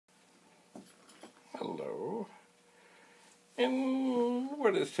In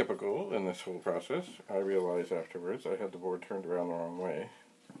what is typical in this whole process, I realized afterwards I had the board turned around the wrong way.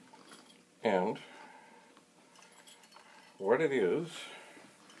 And what it is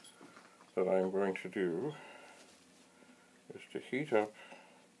that I'm going to do is to heat up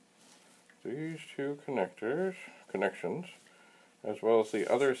these two connections, as well as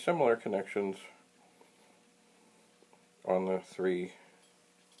the other similar connections on the three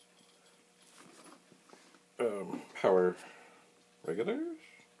power regulators.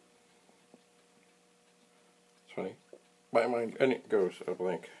 It's funny, my mind and it goes a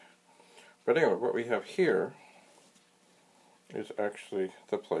blank. But anyway, what we have here is actually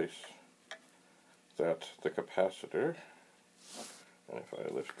the place that the capacitor, and if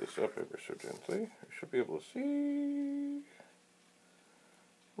I lift this up ever so gently, I should be able to see.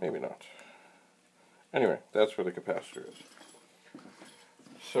 Maybe not. Anyway, that's where the capacitor is.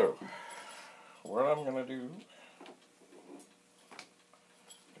 So, what I'm going to do,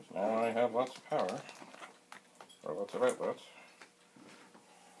 because now I have lots of power, or lots of outlets,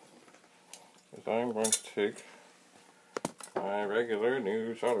 is I'm going to take my regular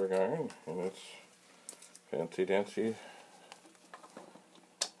new soldering iron in its fancy-dancy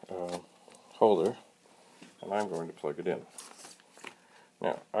holder, and I'm going to plug it in.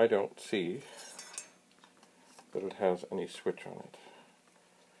 Now, I don't see that it has any switch on it,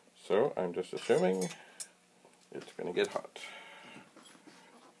 so I'm just assuming it's going to get hot.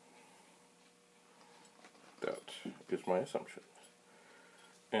 That is my assumption.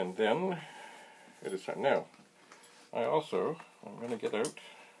 And then it is time. Now, I'm going to get out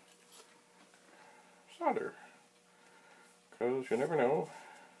solder, because you never know,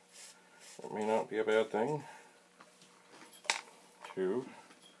 it may not be a bad thing to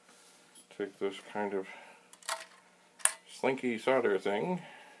take this kind of slinky solder thing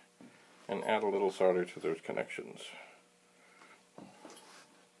and add a little solder to those connections.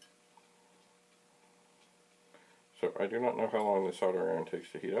 So I do not know how long the soldering iron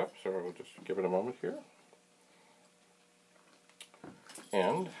takes to heat up, so I'll just give it a moment here.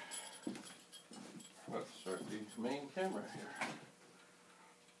 And let's start the main camera here.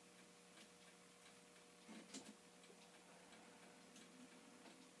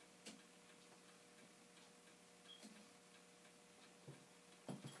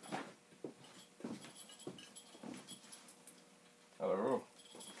 Hello.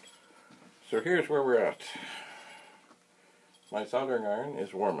 So here's where we're at. My soldering iron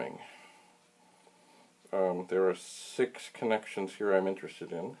is warming. There are 6 connections here I'm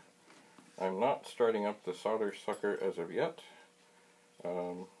interested in. I'm not starting up the solder sucker as of yet.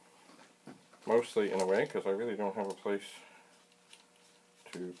 Mostly in a way because I really don't have a place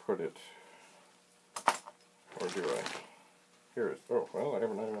to put it. Or do I? Here it is. Oh, well, I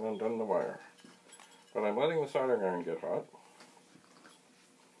haven't even undone the wire. But I'm letting the soldering iron get hot,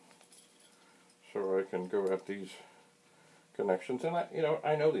 so I can go at these connections. And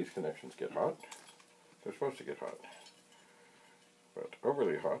I know these connections get hot. They're supposed to get hot. But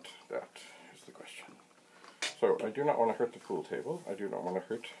overly hot, that is the question. So I do not want to hurt the pool table. I do not want to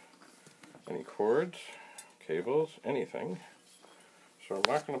hurt any cords, cables, anything. So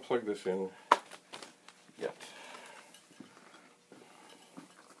I'm not going to plug this in yet.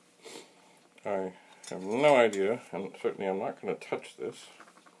 I have no idea, and certainly I'm not going to touch this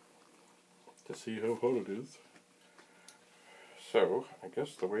to see how hot it is. So I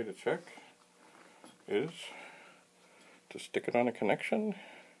guess the way to check is to stick it on a connection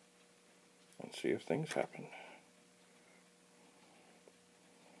and see if things happen.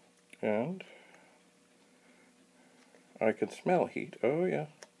 And I can smell heat. Oh yeah,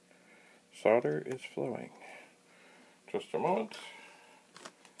 solder is flowing. Just a moment.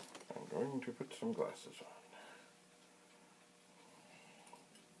 I'm going to put some glasses on.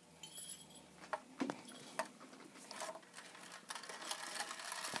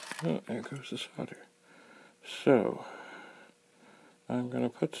 Oh, there goes the solder. So, I'm going to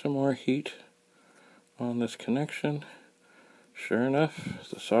put some more heat on this connection. Sure enough,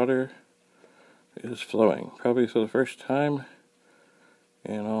 the solder is flowing. Probably for the first time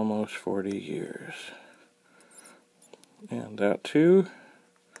in almost 40 years. And that too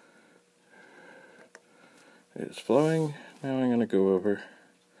is flowing. Now I'm going to go over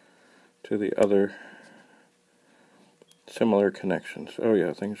to the other similar connections. Oh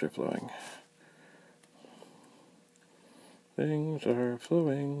yeah, things are flowing. Things are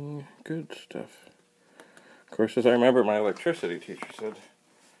flowing. Good stuff. Of course, as I remember, my electricity teacher said,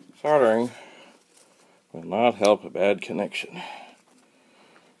 soldering will not help a bad connection.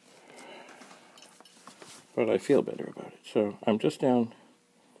 But I feel better about it. So I'm just down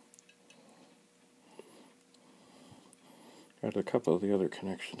Got a couple of the other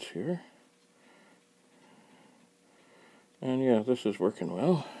connections here. And yeah, this is working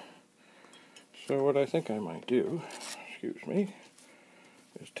well. So what I think I might do, excuse me,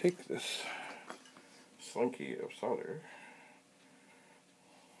 is take this slinky of solder,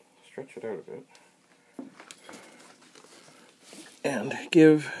 stretch it out a bit, and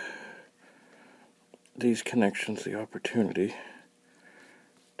give these connections the opportunity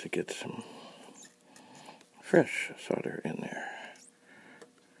to get some fresh solder in there.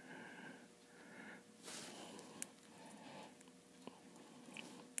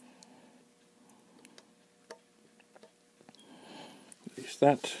 At least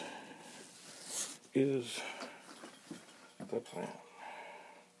that is the plan.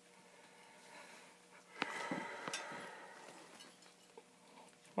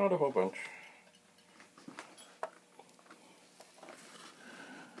 Not a whole bunch.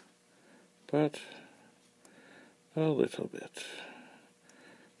 But a little bit.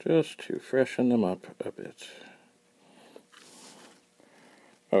 Just to freshen them up a bit.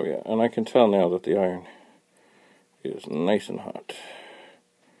 Oh yeah, and I can tell now that the iron is nice and hot.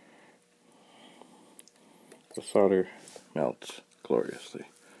 The solder melts gloriously.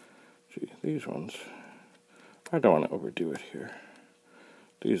 Gee, these ones, I don't want to overdo it here.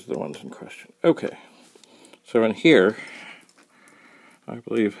 These are the ones in question. Okay, so in here, I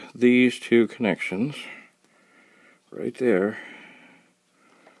believe these two connections right there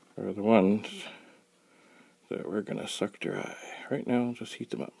are the ones that we're going to suck dry. Right now, I'll just heat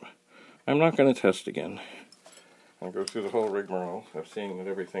them up. I'm not going to test again. I'll go through the whole rigmarole of seeing that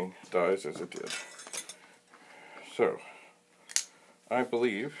everything dies as it did. So, I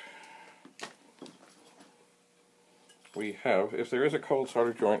believe we have, if there is a cold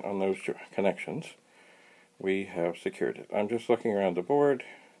solder joint on those connections, we have secured it. I'm just looking around the board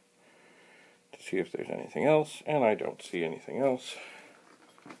to see if there's anything else, and I don't see anything else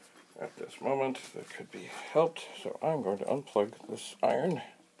at this moment that could be helped. So I'm going to unplug this iron,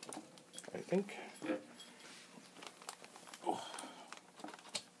 I think.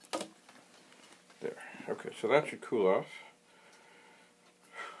 There. Okay, so that should cool off.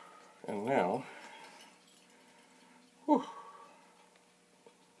 And now,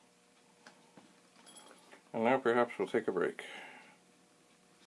 and now perhaps we'll take a break.